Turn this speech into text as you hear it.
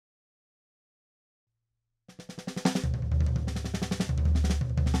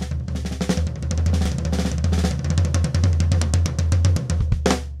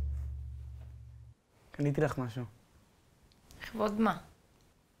קניתי לך משהו. לכבוד מה?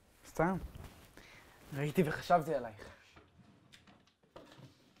 סתם. ראיתי וחשבתי עלייך.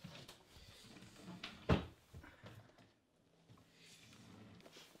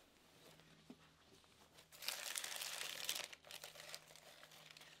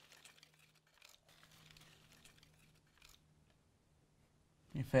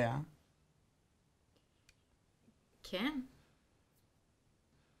 יפה, אה? כן.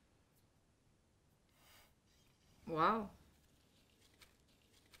 וואו.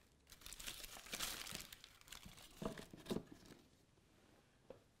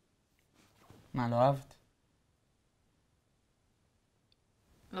 מה, לא אהבת?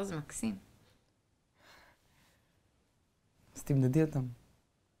 לא, זה מקסים. אז תמדדי אותם.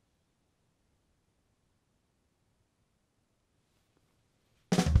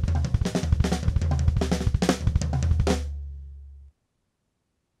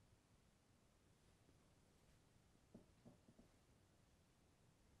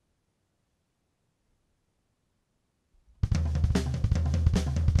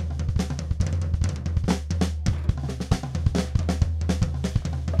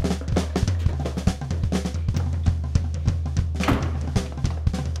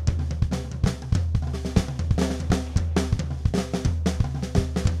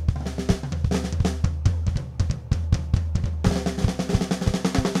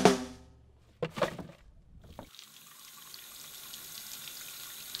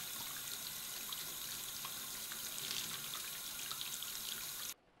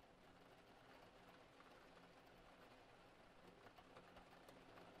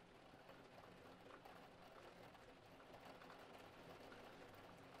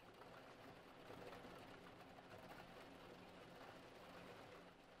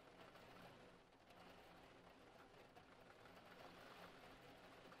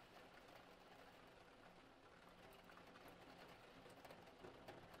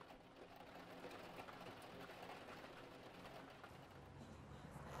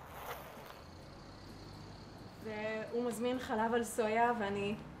 והוא מזמין חלב על סויה,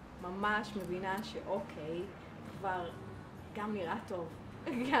 ואני ממש מבינה שאוקיי, כבר גם נראה טוב,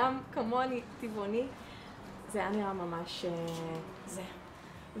 גם כמוני טבעוני. זה היה נראה ממש זה.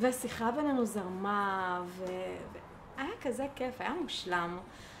 והשיחה בינינו זרמה, והיה כזה כיף, היה מושלם.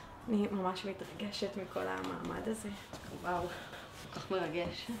 אני ממש מתרגשת מכל המעמד הזה. וואו, כל כך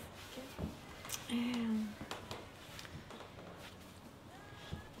מרגש.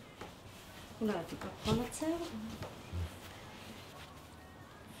 אולי תיקח פה לצר?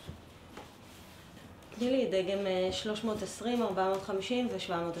 תני לי דגם 320, 450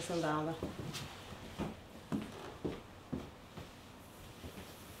 ו-724.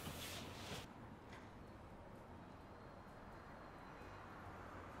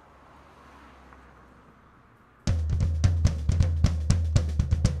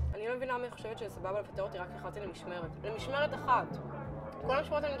 אני לא מבינה מה היא חושבת שזה סבבה לפטר אותי רק כי חרתי למשמרת. למשמרת אחת. כל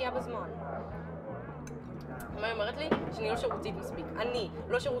המשמרות אני מגיעה בזמן. היא אומרת לי שאני לא שירותית מספיק. אני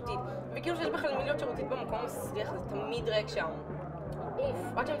לא שירותית. וכאילו שיש בכלל מיליות שירותית במקום מסריח, זה תמיד ריק שם. אוף,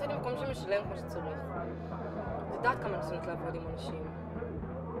 עד שמצאתי מקום שמשלם כמו שצריך. את יודעת כמה אני שונאת לעבוד עם אנשים.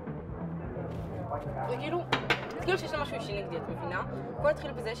 זה כאילו שיש לה משהו אישי נגדי, את מבינה? הכל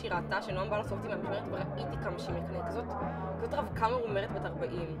התחיל בזה שהיא ראתה שנועם בא לעשות אותי מהמשמרת וראיתי כמה שהיא מקנה. כזאת רווקה מרומרת בת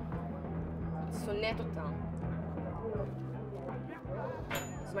 40. שונאת אותה.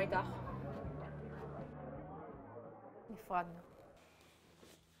 אז מה איתך? נפרדנו.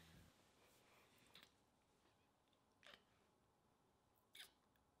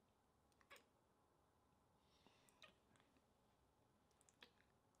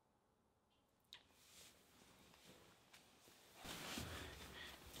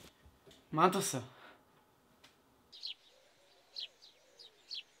 מה את עושה?